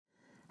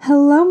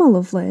Hello, my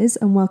lovelies,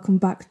 and welcome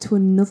back to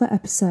another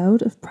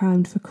episode of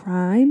Primed for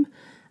Crime.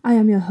 I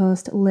am your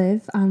host,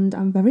 Liv, and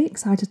I'm very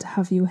excited to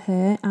have you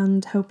here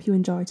and hope you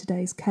enjoy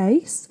today's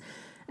case.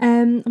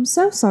 I'm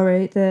so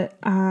sorry that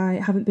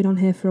I haven't been on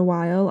here for a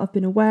while. I've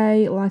been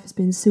away, life has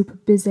been super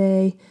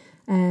busy.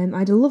 I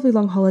had a lovely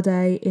long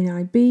holiday in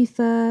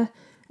Ibiza,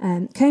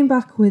 came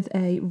back with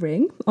a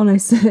ring on a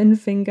certain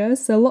finger,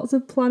 so lots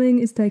of planning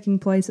is taking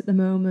place at the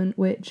moment,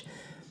 which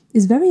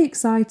is very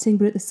exciting,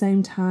 but at the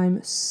same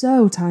time,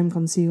 so time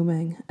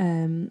consuming.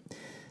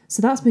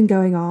 So that's been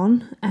going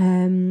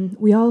on.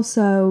 We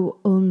also,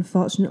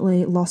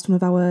 unfortunately, lost one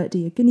of our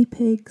dear guinea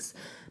pigs,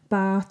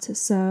 Bart,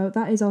 so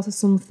that is also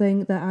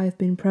something that I've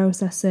been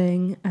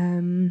processing.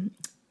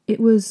 It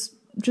was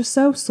just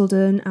so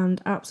sudden and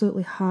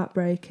absolutely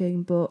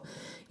heartbreaking, but,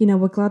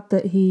 we're glad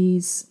that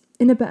he's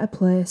in a better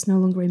place, no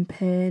longer in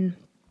pain.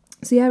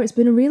 So yeah, it's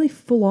been a really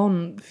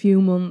full-on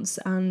few months,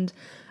 and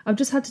I've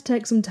just had to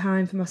take some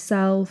time for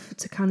myself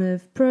to kind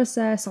of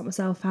process, sort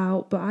myself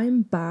out, but I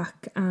am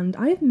back and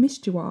I have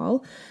missed you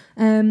all.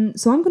 So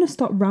I'm going to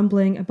stop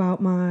rambling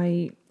about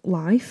my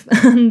life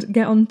and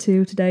get on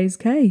to today's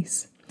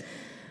case.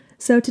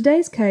 So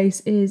today's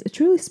case is a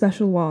truly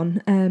special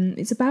one.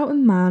 It's about a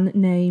man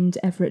named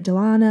Everett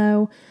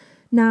Delano.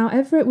 Now,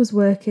 Everett was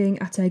working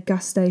at a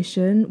gas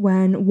station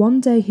when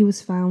one day he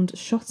was found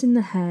shot in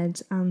the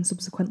head and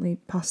subsequently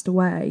passed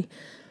away.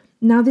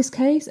 Now, this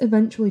case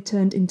eventually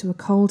turned into a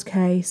cold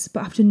case,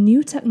 but after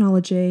new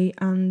technology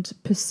and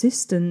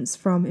persistence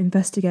from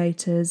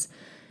investigators,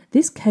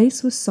 this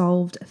case was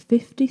solved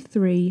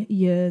 53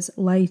 years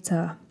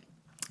later.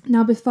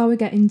 Now, before we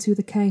get into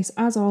the case,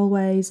 as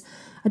always,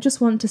 I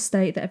just want to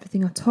state that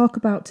everything I talk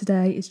about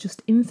today is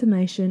just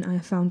information I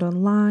have found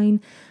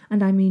online,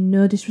 and I mean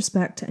no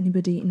disrespect to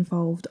anybody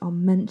involved or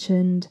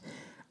mentioned.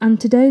 And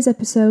today's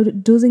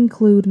episode does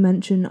include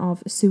mention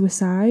of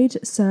suicide,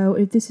 so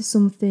if this is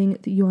something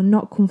that you are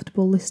not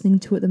comfortable listening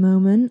to at the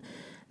moment,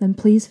 then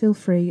please feel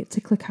free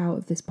to click out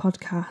of this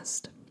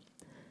podcast.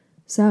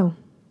 So,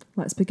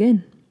 let's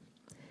begin.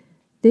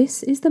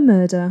 This is the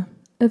murder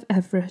of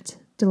Everett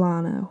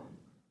Delano.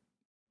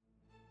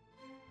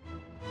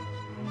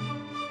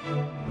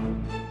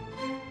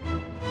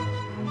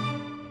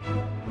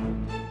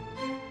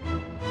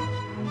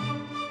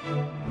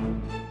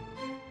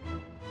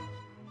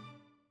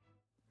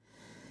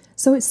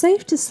 So it's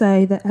safe to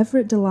say that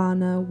Everett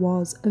Delano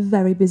was a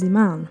very busy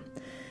man.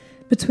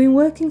 Between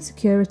working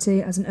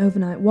security as an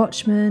overnight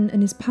watchman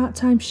and his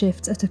part-time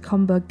shifts at a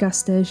combo gas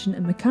station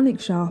and mechanic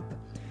shop,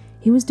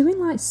 he was doing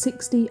like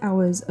 60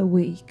 hours a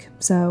week,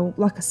 so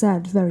like I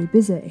said, very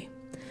busy.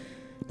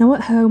 Now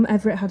at home,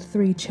 Everett had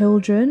 3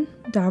 children,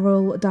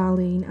 Daryl,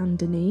 Darlene and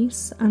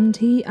Denise, and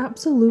he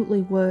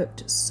absolutely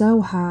worked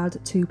so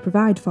hard to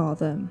provide for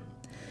them.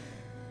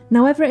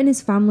 Now, Everett and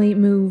his family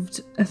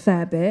moved a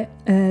fair bit.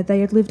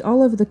 They had lived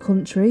all over the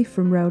country,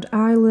 from Rhode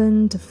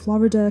Island to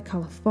Florida,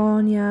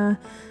 California,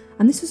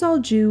 and this was all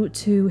due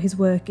to his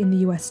work in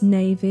the US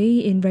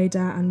Navy in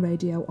radar and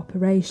radio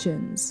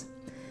operations.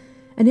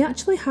 And he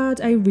actually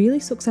had a really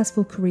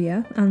successful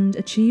career and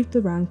achieved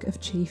the rank of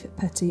Chief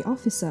Petty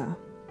Officer.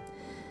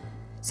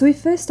 So he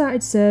first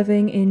started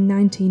serving in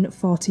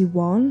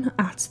 1941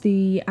 at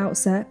the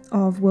outset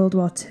of World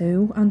War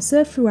II and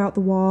served throughout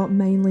the war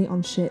mainly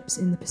on ships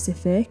in the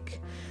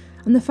Pacific.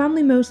 And the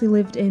family mostly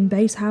lived in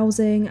base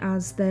housing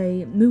as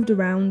they moved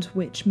around,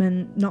 which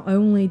meant not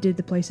only did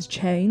the places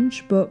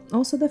change, but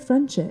also their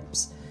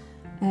friendships.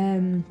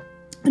 And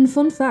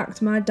fun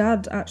fact, my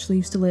dad actually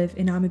used to live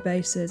in army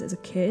bases as a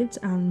kid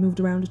and moved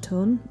around a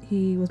ton.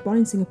 He was born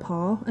in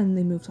Singapore and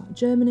they moved to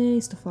Germany,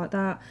 stuff like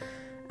that.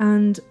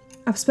 And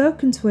I've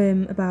spoken to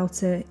him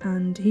about it,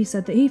 and he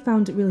said that he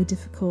found it really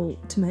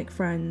difficult to make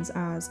friends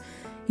as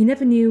he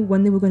never knew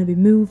when they were going to be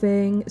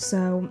moving,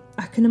 so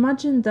I can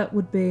imagine that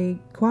would be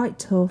quite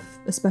tough,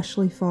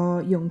 especially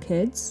for young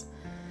kids.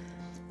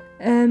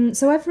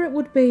 So Everett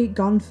would be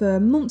gone for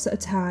months at a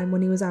time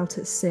when he was out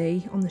at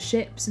sea, on the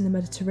ships in the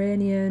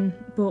Mediterranean,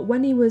 but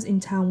when he was in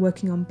town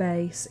working on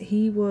base,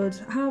 he would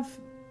have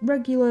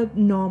regular,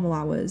 normal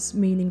hours,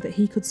 meaning that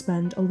he could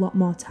spend a lot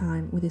more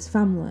time with his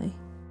family.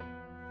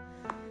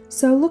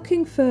 So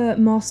looking for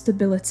more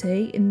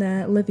stability in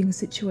their living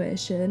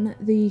situation,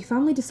 the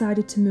family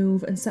decided to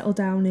move and settle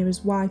down near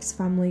his wife's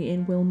family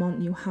in Wilmont,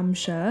 New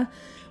Hampshire,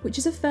 which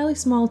is a fairly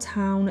small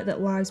town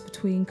that lies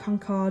between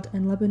Concord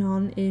and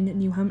Lebanon in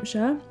New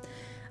Hampshire.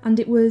 And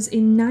it was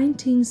in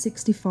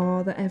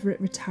 1964 that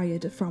Everett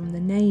retired from the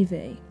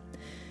Navy.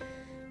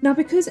 Now,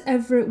 because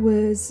Everett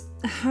was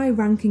a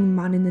high-ranking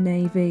man in the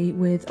Navy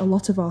with a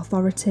lot of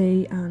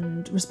authority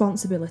and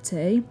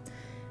responsibility,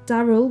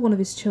 Daryl, one of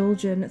his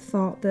children,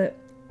 thought that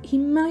he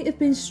might have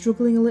been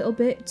struggling a little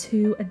bit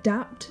to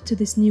adapt to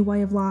this new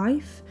way of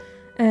life.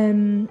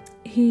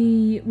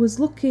 He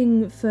looked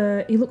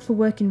for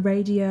work in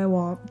radio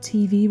or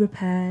TV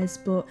repairs,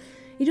 but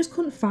he just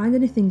couldn't find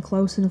anything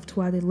close enough to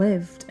where they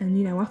lived.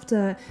 And,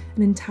 after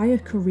an entire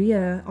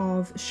career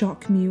of short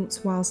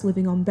commutes whilst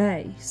living on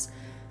base,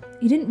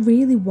 he didn't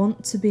really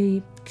want to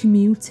be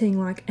commuting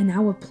like an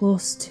hour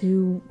plus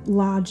to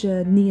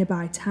larger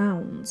nearby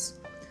towns.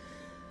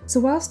 So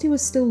whilst he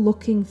was still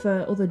looking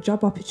for other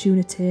job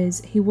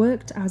opportunities, he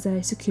worked as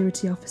a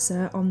security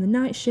officer on the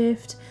night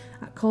shift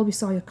at Colby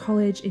Sawyer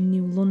College in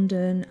New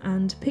London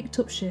and picked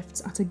up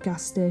shifts at a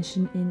gas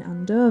station in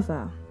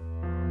Andover.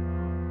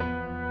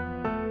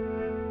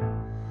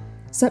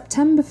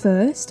 September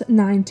 1st,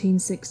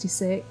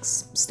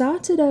 1966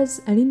 started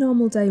as any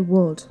normal day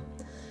would.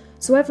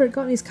 So Everett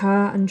got in his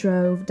car and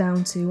drove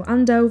down to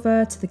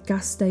Andover to the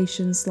gas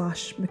station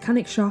 /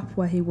 mechanic shop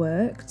where he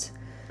worked.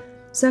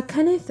 So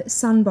Kenneth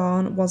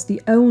Sanborn was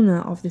the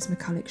owner of this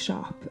mechanic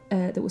shop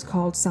that was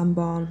called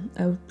Sanborn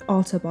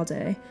Auto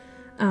Body,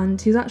 and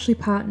he was actually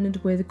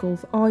partnered with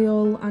Gulf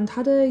Oil and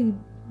had a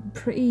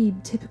pretty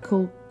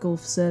typical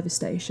Gulf service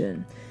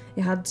station.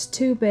 It had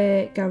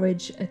 2-bay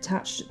garage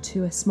attached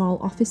to a small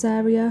office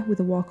area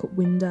with a walk-up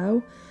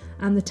window,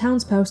 and the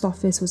town's post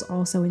office was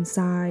also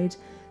inside.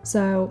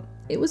 So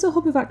it was a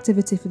hub of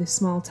activity for this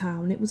small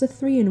town. It was a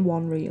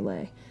 3-in-1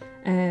 really.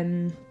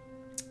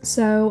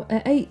 So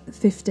at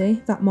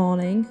 8:50 that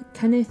morning,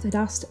 Kenneth had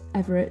asked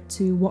Everett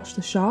to watch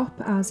the shop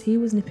as he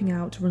was nipping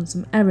out to run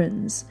some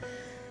errands.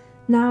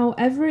 Now,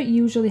 Everett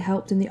usually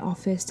helped in the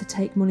office to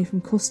take money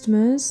from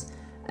customers,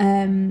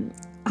 and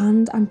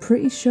I'm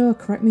pretty sure,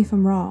 correct me if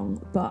I'm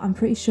wrong, but I'm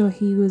pretty sure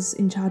he was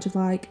in charge of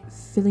like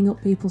filling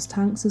up people's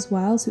tanks as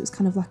well, so it was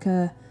kind of like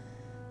a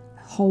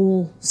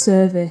whole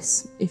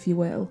service, if you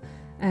will.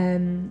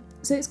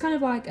 So it's kind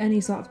of like any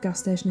sort of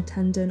gas station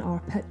attendant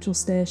or petrol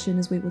station,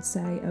 as we would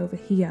say over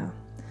here.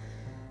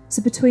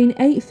 So between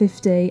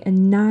 8:50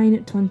 and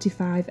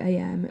 9:25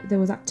 a.m, there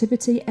was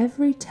activity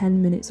every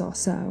 10 minutes or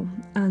so,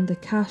 and the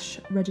cash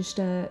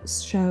register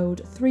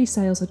showed 3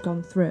 sales had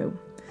gone through.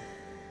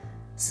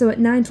 So at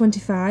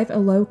 9:25, a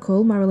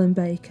local, Marilyn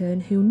Bacon,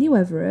 who knew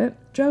Everett,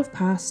 drove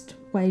past,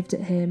 waved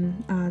at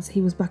him as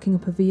he was backing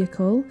up a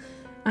vehicle,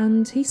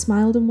 and he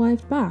smiled and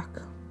waved back.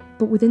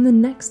 But within the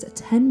next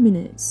 10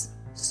 minutes,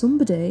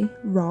 somebody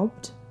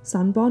robbed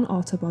Sanborn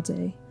Auto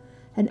Body,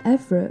 and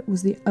Everett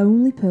was the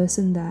only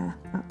person there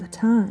at the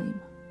time.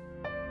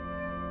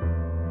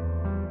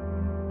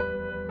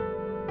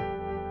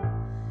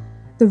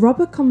 The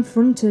robber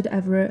confronted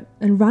Everett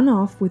and ran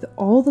off with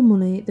all the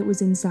money that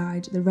was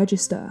inside the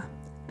register,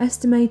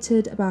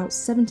 estimated about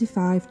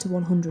 $75 to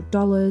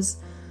 $100,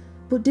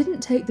 but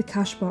didn't take the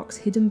cash box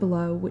hidden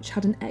below, which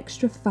had an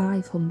extra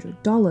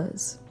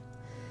 $500.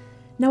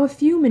 Now, a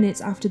few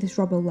minutes after this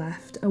robber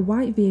left, a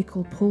white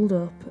vehicle pulled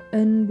up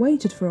and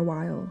waited for a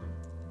while,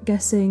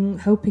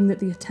 hoping that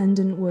the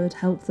attendant would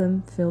help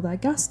them fill their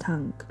gas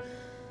tank.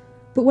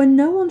 But when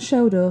no one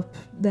showed up,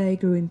 they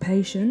grew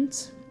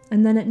impatient,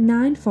 and then at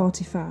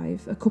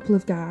 9:45, a couple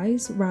of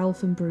guys,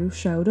 Ralph and Bruce,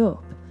 showed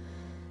up.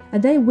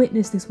 And they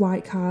witnessed this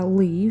white car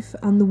leave,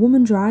 and the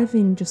woman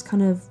driving just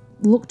kind of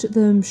looked at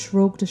them,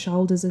 shrugged her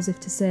shoulders as if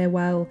to say,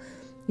 well,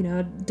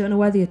 I don't know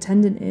where the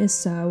attendant is,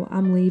 so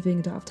I'm leaving,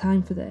 I don't have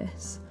time for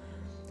this.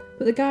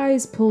 But the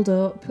guys pulled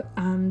up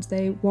and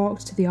they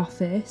walked to the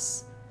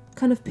office,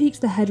 kind of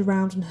peeked their head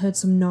around and heard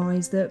some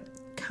noise that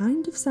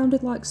kind of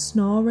sounded like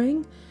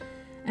snoring.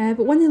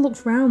 But when they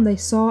looked round, they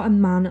saw a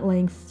man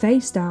laying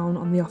face down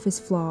on the office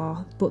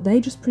floor, but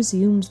they just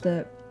presumed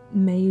that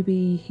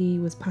maybe he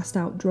was passed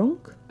out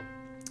drunk.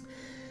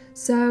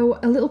 So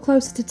a little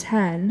closer to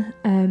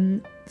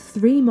 10,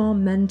 3 more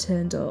men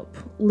turned up,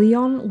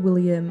 Leon,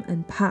 William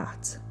and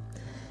Pat.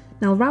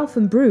 Now Ralph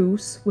and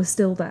Bruce were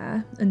still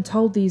there and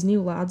told these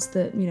new lads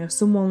that,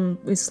 someone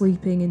is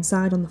sleeping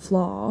inside on the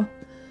floor.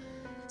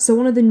 So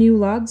one of the new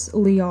lads,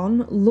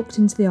 Leon, looked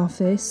into the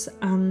office,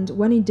 and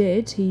when he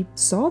did, he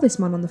saw this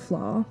man on the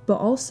floor, but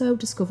also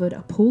discovered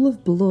a pool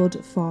of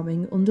blood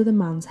forming under the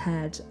man's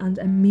head and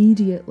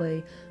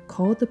immediately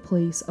called the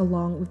police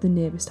along with the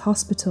nearest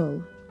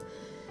hospital.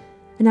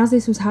 And as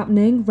this was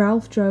happening,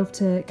 Ralph drove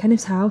to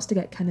Kenneth's house to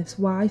get Kenneth's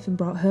wife and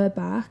brought her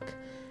back.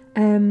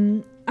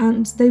 And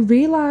they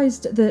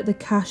realised that the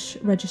cash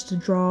register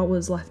drawer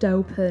was left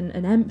open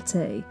and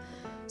empty.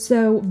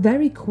 So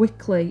very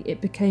quickly it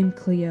became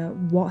clear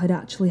what had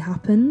actually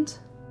happened.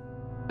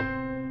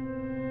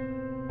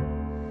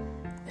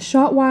 A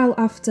short while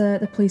after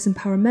the police and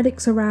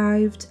paramedics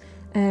arrived,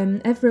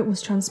 Everett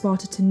was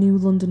transported to New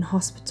London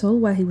Hospital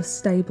where he was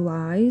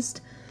stabilised.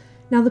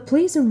 Now, the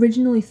police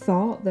originally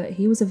thought that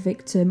he was a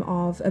victim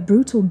of a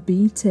brutal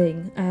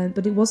beating,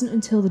 but it wasn't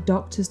until the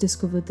doctors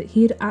discovered that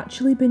he had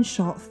actually been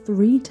shot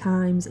 3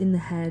 times in the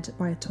head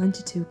by a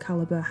 .22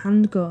 caliber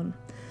handgun.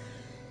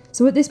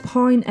 So at this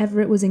point,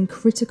 Everett was in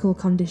critical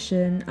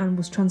condition and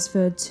was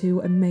transferred to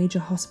a major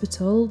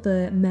hospital,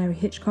 the Mary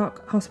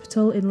Hitchcock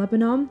Hospital in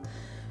Lebanon.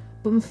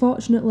 But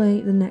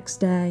unfortunately, the next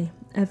day,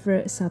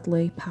 Everett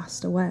sadly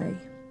passed away.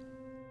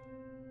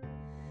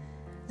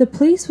 The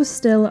police were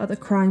still at the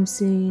crime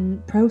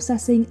scene,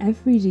 processing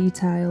every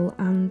detail,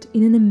 and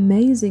in an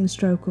amazing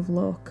stroke of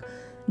luck,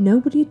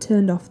 nobody had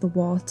turned off the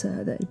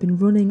water that had been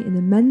running in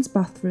the men's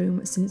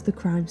bathroom since the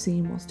crime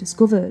scene was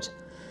discovered.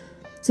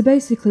 So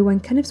basically, when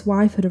Kenneth's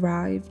wife had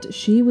arrived,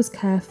 she was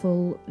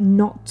careful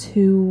not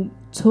to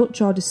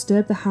touch or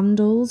disturb the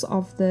handles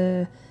of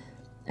the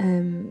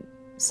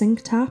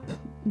sink tap.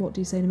 What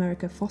do you say in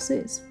America?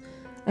 Faucets.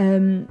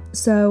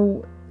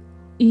 So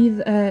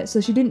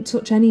she didn't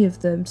touch any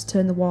of them to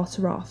turn the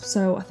water off.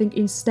 So I think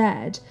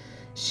instead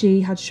she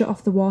had shut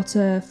off the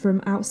water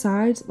from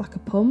outside like a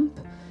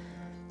pump.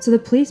 So the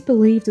police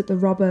believed that the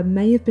robber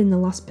may have been the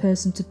last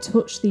person to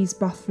touch these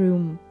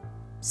bathroom,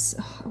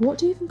 what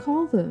do you even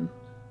call them?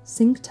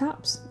 Sink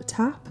taps?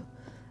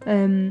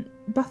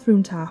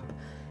 Bathroom tap.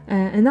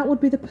 And that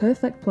would be the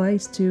perfect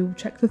place to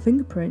check for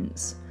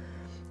fingerprints.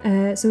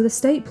 So the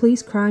state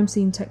police crime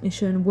scene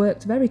technician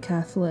worked very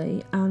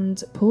carefully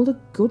and pulled a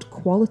good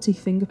quality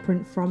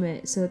fingerprint from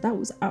it, so that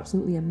was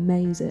absolutely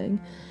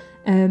amazing.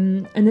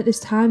 And at this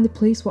time the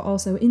police were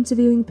also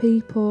interviewing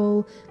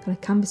people, kind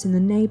of canvassing the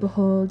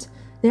neighbourhood.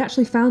 They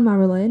actually found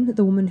Marilyn,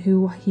 the woman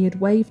who he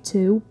had waved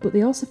to, but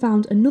they also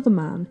found another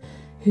man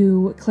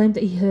who claimed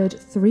that he heard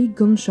 3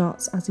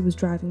 gunshots as he was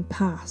driving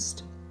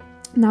past.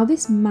 Now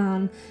this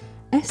man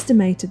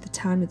estimated the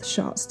time of the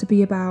shots to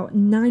be about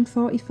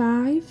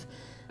 9:45.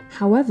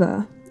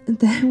 However,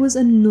 there was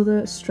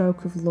another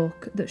stroke of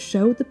luck that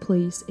showed the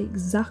police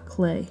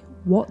exactly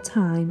what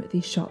time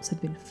these shots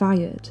had been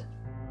fired.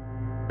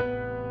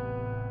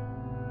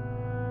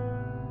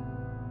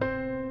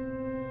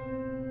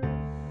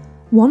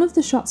 One of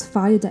the shots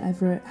fired at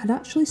Everett had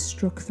actually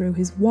struck through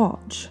his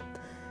watch.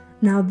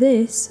 Now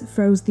this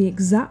froze the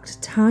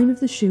exact time of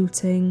the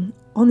shooting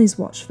on his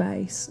watch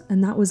face,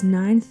 and that was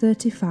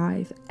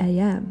 9:35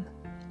 a.m.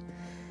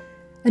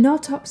 An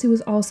autopsy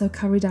was also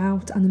carried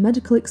out, and the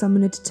medical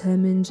examiner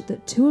determined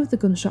that 2 of the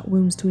gunshot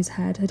wounds to his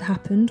head had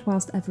happened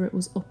whilst Everett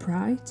was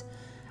upright,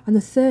 and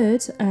the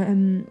third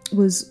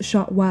was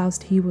shot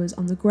whilst he was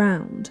on the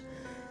ground.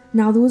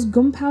 Now there was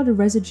gunpowder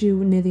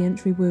residue near the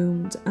entry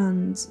wound,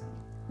 and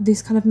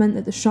this kind of meant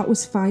that the shot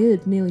was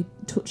fired nearly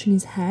touching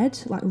his head,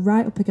 like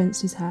right up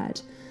against his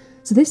head.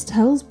 So this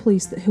tells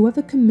police that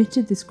whoever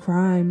committed this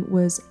crime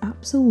was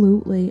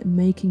absolutely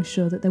making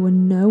sure that there were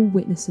no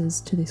witnesses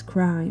to this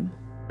crime.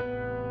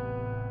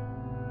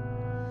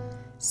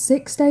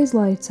 6 days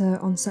later,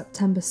 on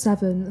September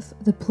 7th,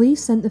 the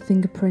police sent the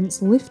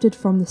fingerprints lifted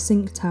from the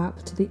sink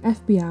tap to the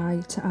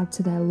FBI to add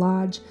to their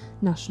large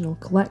national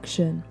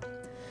collection.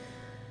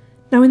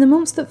 Now, in the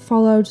months that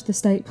followed, the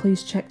state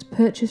police checked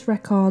purchase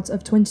records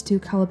of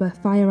 .22 caliber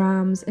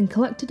firearms and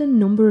collected a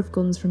number of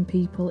guns from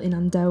people in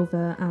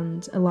Andover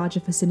and a larger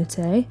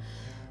vicinity.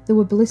 There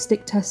were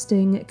ballistic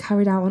testing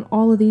carried out on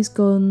all of these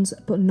guns,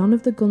 but none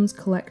of the guns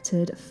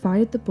collected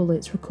fired the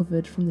bullets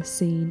recovered from the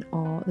scene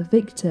or the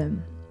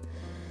victim.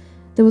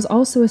 There was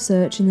also a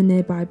search in the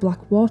nearby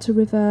Blackwater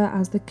River,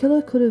 as the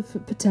killer could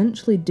have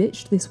potentially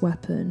ditched this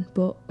weapon,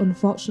 but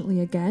unfortunately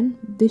again,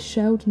 this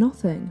showed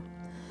nothing.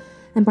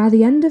 And by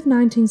the end of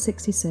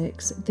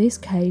 1966, this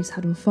case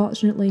had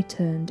unfortunately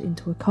turned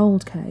into a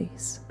cold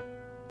case.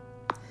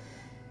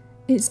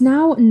 It's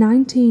now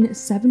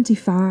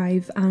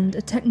 1975, and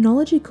a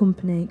technology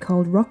company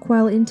called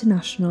Rockwell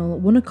International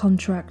won a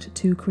contract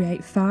to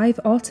create 5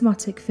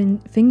 automatic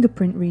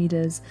fingerprint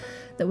readers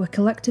that were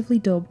collectively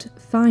dubbed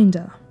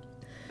Finder.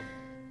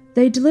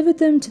 They delivered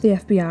them to the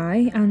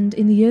FBI, and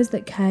in the years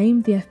that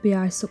came, the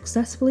FBI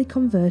successfully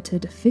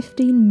converted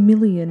 15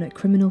 million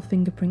criminal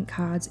fingerprint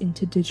cards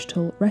into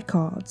digital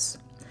records.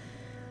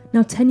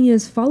 Now, 10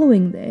 years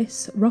following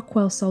this,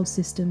 Rockwell sold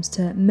systems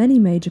to many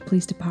major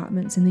police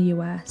departments in the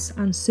US,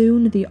 and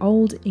soon the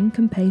old ink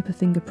and paper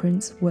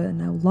fingerprints were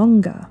no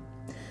longer.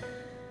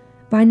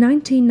 By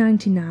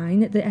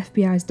 1999, the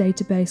FBI's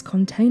database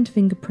contained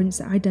fingerprints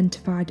that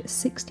identified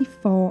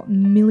 64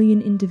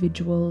 million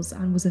individuals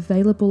and was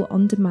available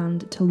on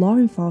demand to law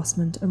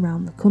enforcement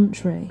around the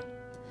country.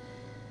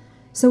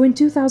 So in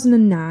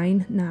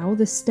 2009, now,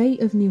 the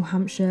state of New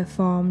Hampshire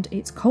formed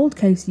its cold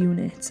case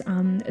unit,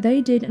 and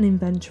they did an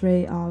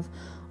inventory of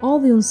all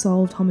the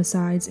unsolved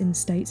homicides in the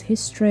state's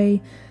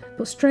history,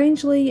 but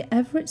strangely,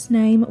 Everett's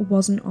name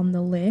wasn't on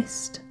the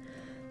list.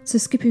 So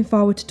skipping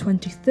forward to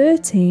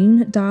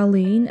 2013,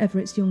 Darlene,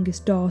 Everett's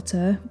youngest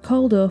daughter,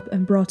 called up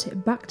and brought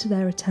it back to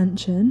their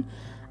attention,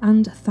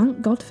 and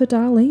thank God for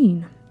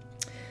Darlene.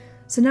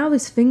 So now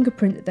this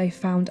fingerprint that they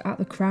found at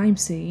the crime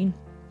scene,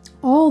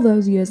 all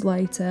those years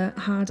later,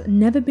 had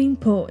never been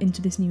put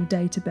into this new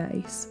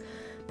database.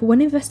 But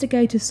when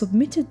investigators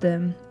submitted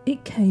them,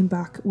 it came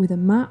back with a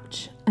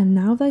match, and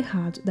now they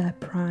had their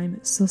prime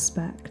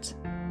suspect.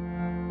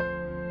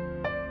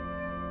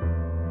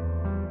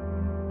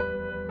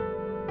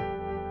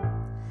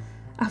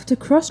 After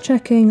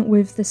cross-checking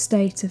with the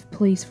State of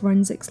Police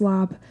Forensics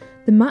Lab,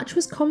 the match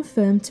was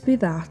confirmed to be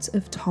that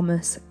of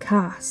Thomas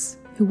Cass,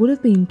 who would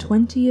have been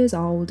 20 years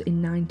old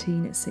in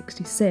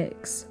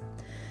 1966.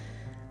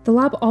 The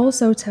lab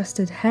also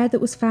tested hair that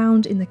was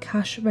found in the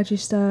cash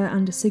register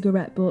and a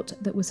cigarette butt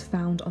that was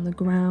found on the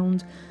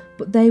ground,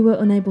 but they were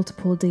unable to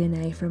pull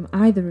DNA from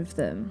either of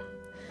them.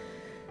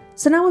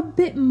 So now a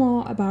bit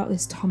more about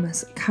this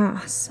Thomas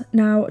Cass.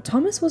 Now,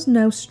 Thomas was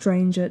no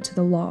stranger to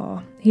the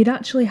law. He'd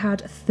actually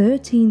had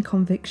 13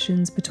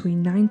 convictions between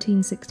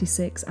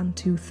 1966 and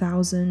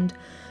 2000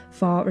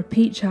 for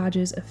repeat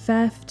charges of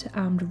theft,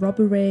 armed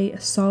robbery,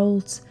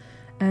 assault,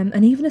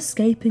 and even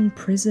escaping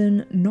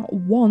prison not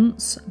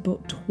once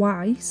but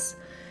twice.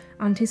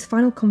 And his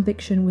final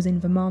conviction was in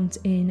Vermont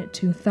in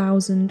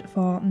 2000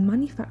 for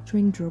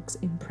manufacturing drugs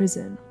in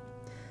prison.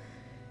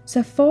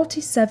 So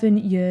 47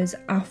 years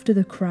after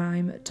the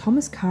crime,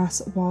 Thomas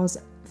Cass was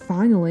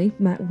finally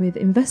met with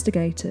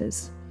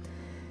investigators.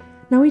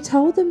 Now, he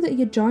told them that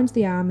he had joined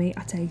the army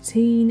at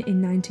 18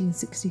 in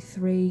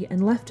 1963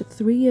 and left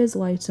 3 years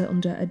later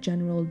under a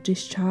general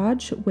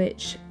discharge,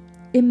 which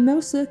in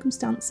most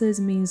circumstances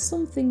means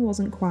something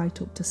wasn't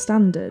quite up to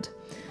standard.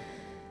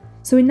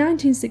 So in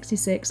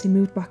 1966 he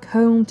moved back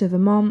home to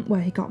Vermont,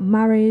 where he got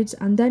married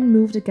and then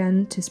moved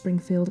again to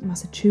Springfield,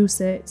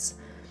 Massachusetts.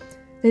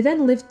 They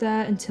then lived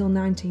there until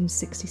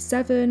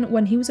 1967,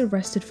 when he was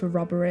arrested for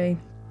robbery.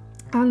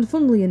 And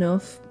funnily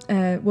enough,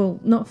 well,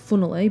 not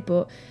funnily,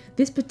 but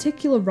this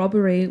particular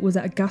robbery was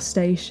at a gas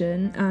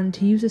station, and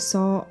he used a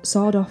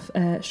sawed-off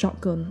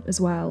shotgun as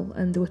well.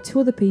 And there were 2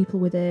 other people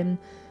with him,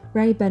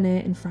 Ray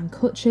Bennett and Frank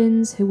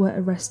Hutchins, who were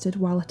arrested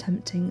while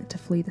attempting to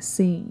flee the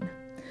scene.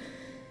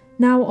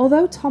 Now,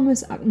 although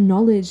Thomas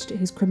acknowledged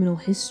his criminal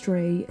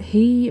history,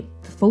 he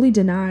fully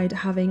denied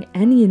having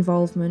any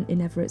involvement in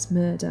Everett's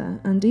murder,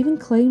 and even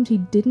claimed he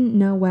didn't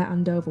know where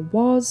Andover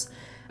was,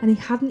 and he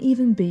hadn't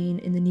even been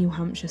in the New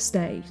Hampshire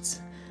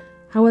state.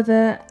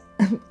 However,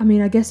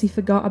 I guess he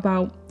forgot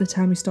about the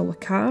time he stole a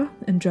car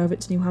and drove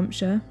it to New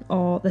Hampshire,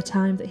 or the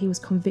time that he was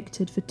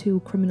convicted for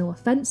 2 criminal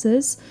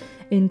offences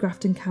in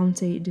Grafton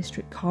County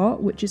District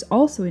Court, which is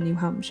also in New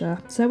Hampshire.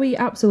 So he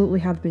absolutely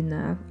had been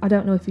there. I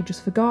don't know if he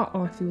just forgot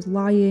or if he was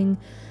lying,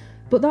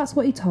 but that's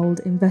what he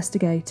told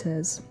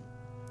investigators.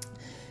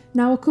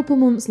 Now, a couple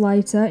months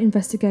later,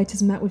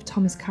 investigators met with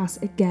Thomas Cass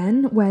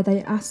again, where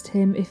they asked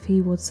him if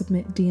he would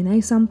submit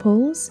DNA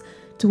samples,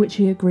 to which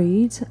he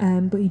agreed,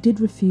 but he did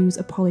refuse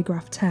a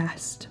polygraph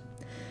test.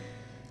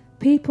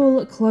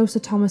 People close to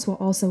Thomas were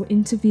also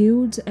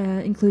interviewed,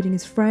 including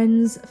his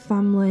friends,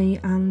 family,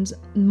 and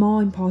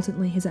more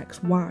importantly, his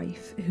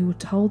ex-wife, who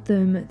told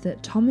them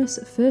that Thomas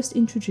first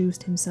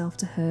introduced himself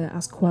to her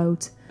as,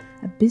 quote,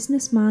 a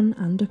businessman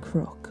and a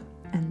crook,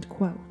 end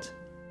quote.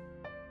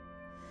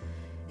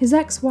 His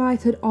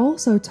ex-wife had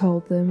also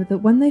told them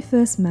that when they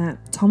first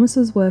met, Thomas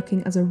was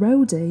working as a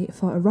roadie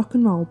for a rock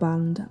and roll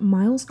band,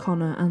 Miles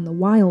Connor and the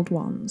Wild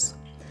Ones.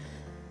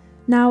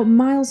 Now,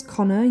 Miles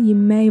Connor, you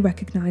may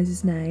recognise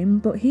his name,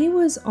 but he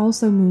was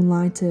also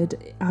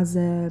moonlighted as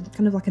a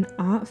kind of like an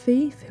art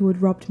thief who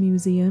had robbed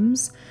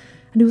museums,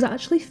 and he was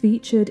actually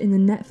featured in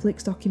the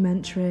Netflix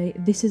documentary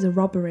This Is a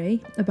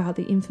Robbery, about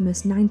the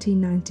infamous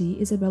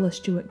 1990 Isabella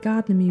Stewart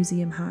Gardner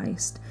Museum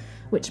heist,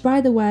 which,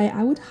 by the way,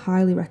 I would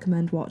highly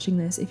recommend watching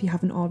this if you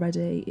haven't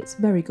already. It's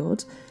very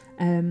good.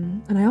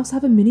 And I also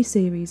have a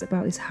mini-series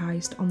about this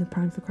heist on the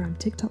Prime for Crime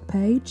TikTok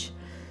page.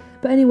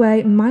 But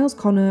anyway, Miles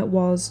Connor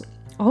was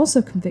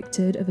also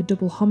convicted of a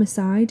double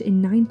homicide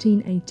in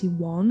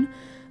 1981,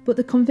 but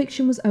the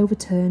conviction was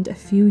overturned a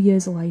few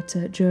years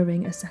later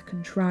during a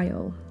second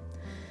trial.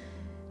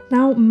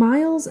 Now,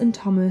 Miles and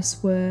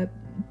Thomas were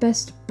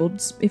best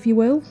buds, if you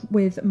will,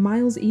 with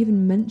Miles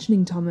even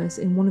mentioning Thomas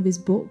in one of his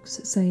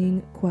books,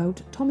 saying,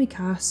 quote, Tommy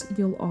Cass,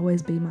 you'll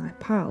always be my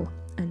pal,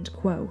 end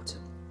quote.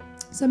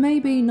 So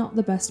maybe not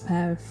the best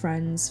pair of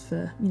friends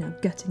for,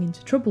 getting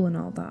into trouble and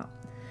all that.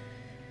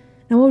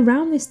 Now,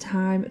 around this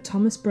time,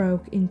 Thomas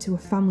broke into a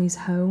family's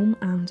home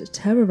and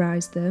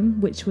terrorised them,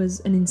 which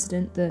was an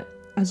incident that,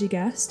 as you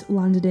guessed,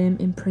 landed him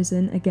in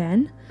prison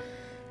again.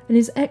 And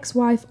his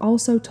ex-wife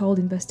also told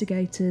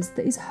investigators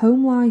that his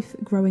home life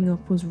growing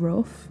up was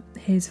rough.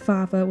 His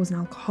father was an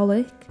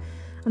alcoholic,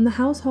 and the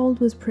household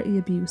was pretty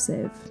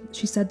abusive.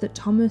 She said that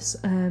Thomas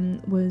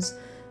was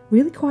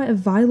really quite a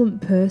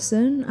violent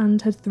person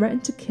and had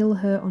threatened to kill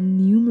her on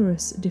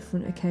numerous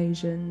different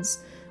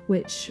occasions,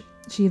 which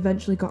she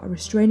eventually got a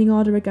restraining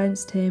order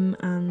against him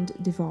and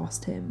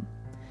divorced him.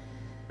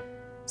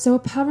 So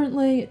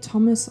apparently,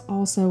 Thomas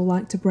also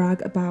liked to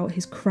brag about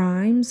his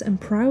crimes and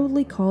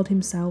proudly called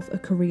himself a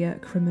career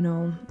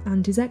criminal,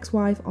 and his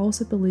ex-wife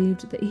also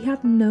believed that he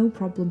had no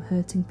problem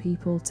hurting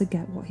people to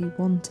get what he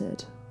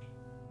wanted.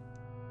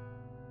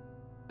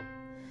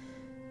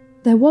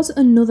 There was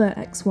another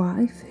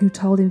ex-wife who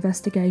told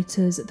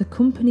investigators the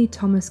company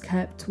Thomas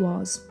kept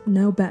was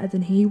no better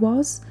than he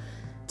was,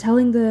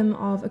 telling them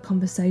of a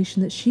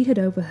conversation that she had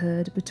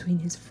overheard between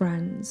his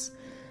friends.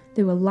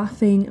 They were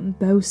laughing and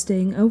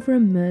boasting over a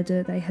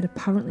murder they had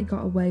apparently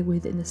got away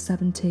with in the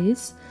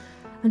 70s,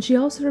 and she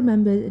also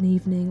remembered an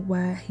evening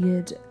where he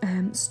had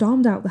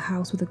stormed out the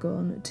house with a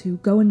gun to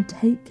go and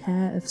take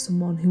care of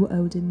someone who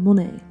owed him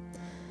money.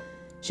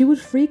 She would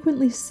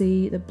frequently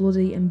see the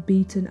bloody and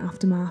beaten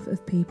aftermath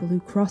of people who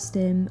crossed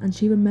him, and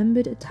she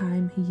remembered a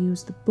time he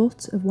used the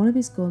butt of one of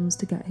his guns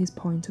to get his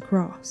point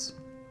across.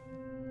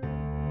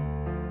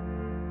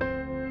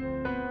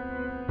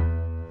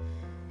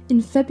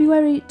 In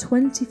February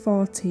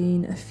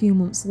 2014, a few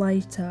months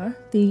later,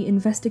 the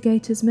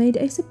investigators made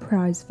a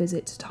surprise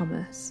visit to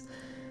Thomas.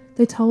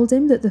 They told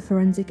him that the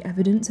forensic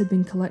evidence had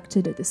been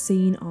collected at the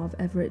scene of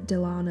Everett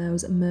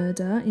Delano's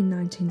murder in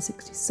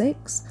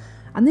 1966,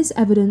 and this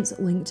evidence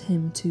linked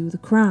him to the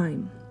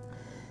crime.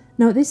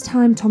 Now, at this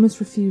time,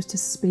 Thomas refused to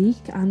speak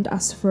and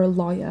asked for a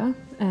lawyer,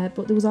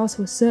 but there was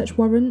also a search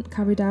warrant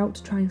carried out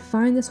to try and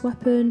find this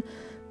weapon,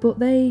 but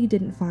they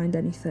didn't find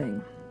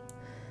anything.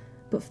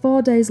 But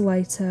 4 days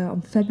later,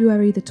 on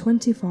February the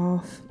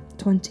 24th,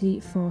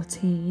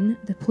 2014,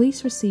 the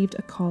police received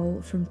a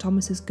call from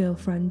Thomas's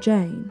girlfriend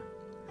Jane.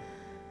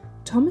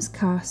 Thomas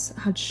Cass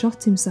had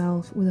shot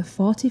himself with a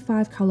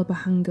 .45 caliber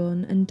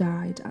handgun and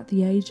died at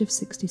the age of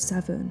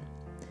 67.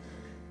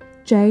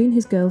 Jane,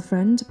 his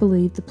girlfriend,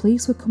 believed the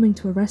police were coming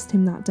to arrest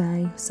him that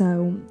day,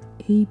 so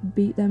he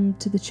beat them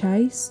to the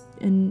chase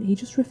and he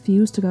just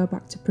refused to go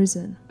back to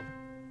prison.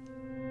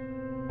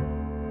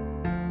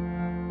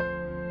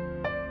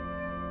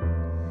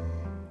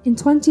 In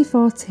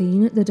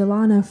 2014, the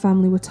Delano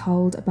family were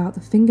told about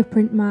the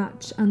fingerprint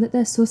match and that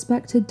their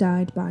suspect had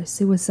died by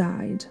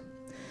suicide.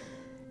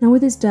 Now,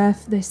 with his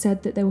death, they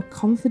said that they were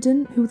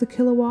confident who the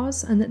killer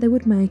was and that they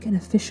would make an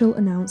official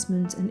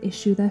announcement and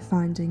issue their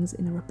findings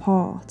in a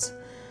report.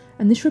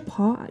 And this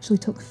report actually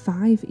took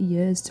 5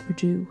 years to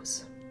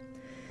produce.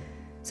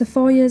 So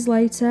 4 years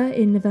later,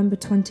 in November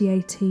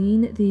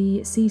 2018, the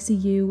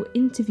CCU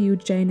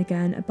interviewed Jane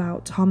again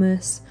about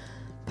Thomas,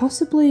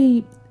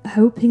 possibly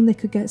hoping they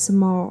could get some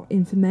more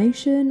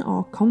information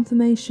or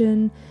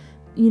confirmation,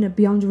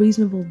 beyond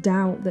reasonable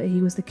doubt that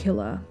he was the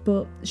killer,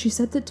 but she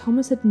said that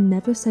Thomas had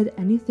never said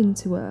anything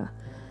to her.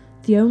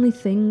 The only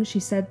thing she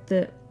said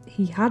that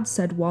he had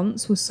said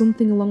once was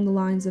something along the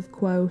lines of,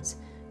 quote,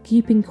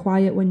 keeping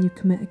quiet when you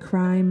commit a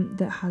crime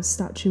that has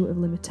statute of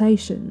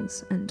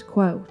limitations, end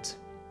quote.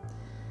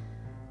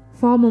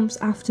 4 months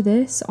after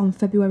this, on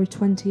February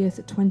 20th,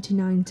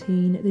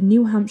 2019, the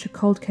New Hampshire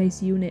Cold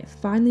Case Unit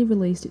finally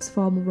released its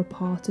formal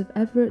report of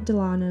Everett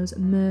Delano's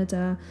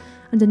murder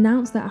and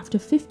announced that after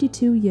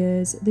 52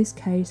 years, this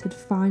case had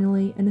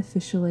finally and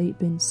officially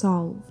been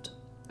solved.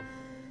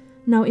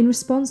 Now, in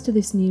response to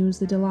this news,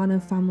 the Delano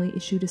family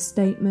issued a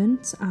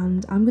statement,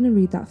 and I'm going to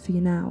read that for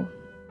you now.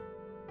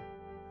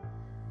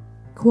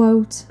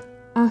 Quote,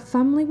 "Our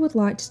family would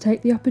like to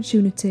take the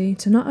opportunity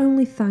to not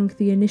only thank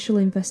the initial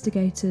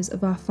investigators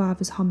of our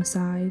father's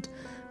homicide,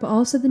 but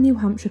also the New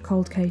Hampshire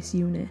Cold Case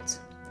Unit.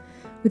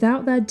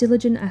 Without their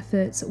diligent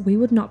efforts, we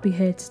would not be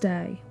here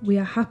today. We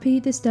are happy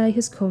this day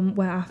has come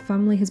where our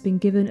family has been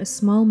given a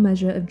small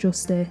measure of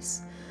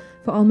justice.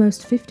 For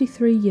almost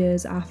 53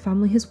 years, our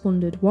family has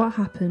wondered what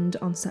happened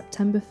on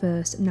September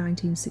 1st,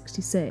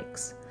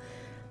 1966.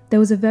 There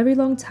was a very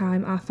long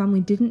time our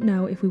family didn't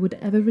know if we would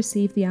ever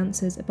receive the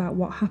answers about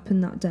what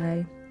happened that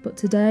day, but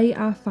today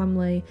our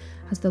family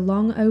has the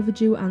long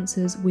overdue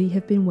answers we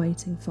have been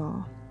waiting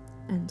for."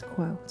 End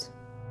quote.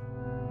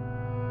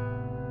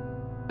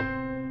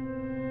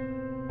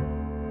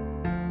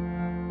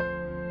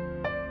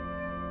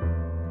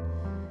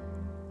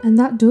 And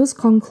that does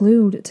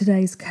conclude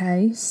today's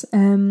case.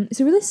 It's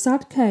a really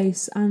sad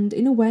case, and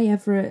in a way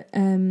Everett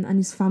and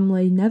his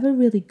family never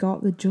really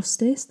got the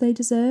justice they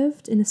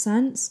deserved, in a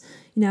sense.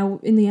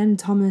 In the end,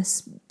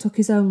 Thomas took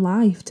his own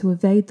life to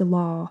evade the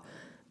law,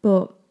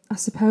 but I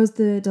suppose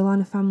the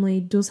Delano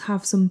family does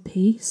have some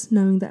peace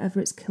knowing that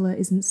Everett's killer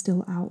isn't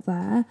still out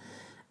there.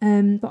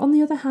 But on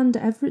the other hand,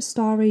 Everett's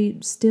story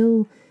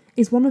still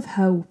is one of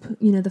hope.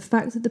 The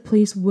fact that the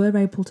police were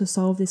able to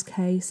solve this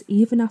case,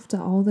 even after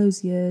all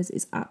those years,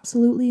 is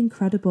absolutely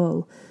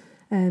incredible.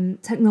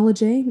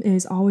 Technology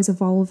is always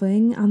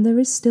evolving, and there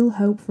is still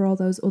hope for all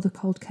those other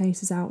cold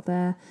cases out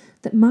there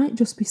that might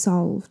just be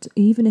solved,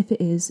 even if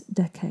it is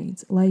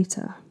decades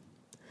later.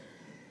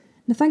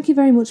 Now, thank you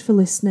very much for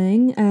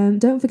listening.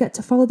 Don't forget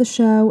to follow the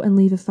show and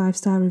leave a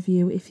 5-star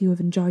review if you have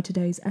enjoyed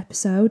today's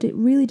episode. It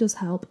really does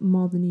help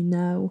more than you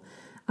know.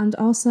 And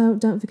also,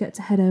 don't forget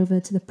to head over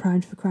to the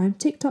Primed for Crime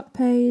TikTok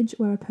page,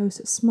 where I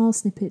post small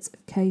snippets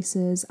of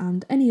cases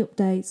and any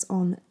updates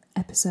on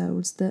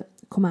episodes that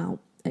come out,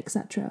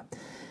 etc.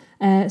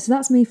 So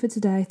that's me for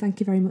today. Thank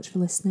you very much for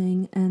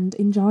listening, and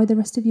enjoy the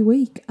rest of your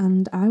week,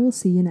 and I will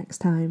see you next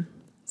time.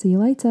 See you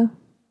later.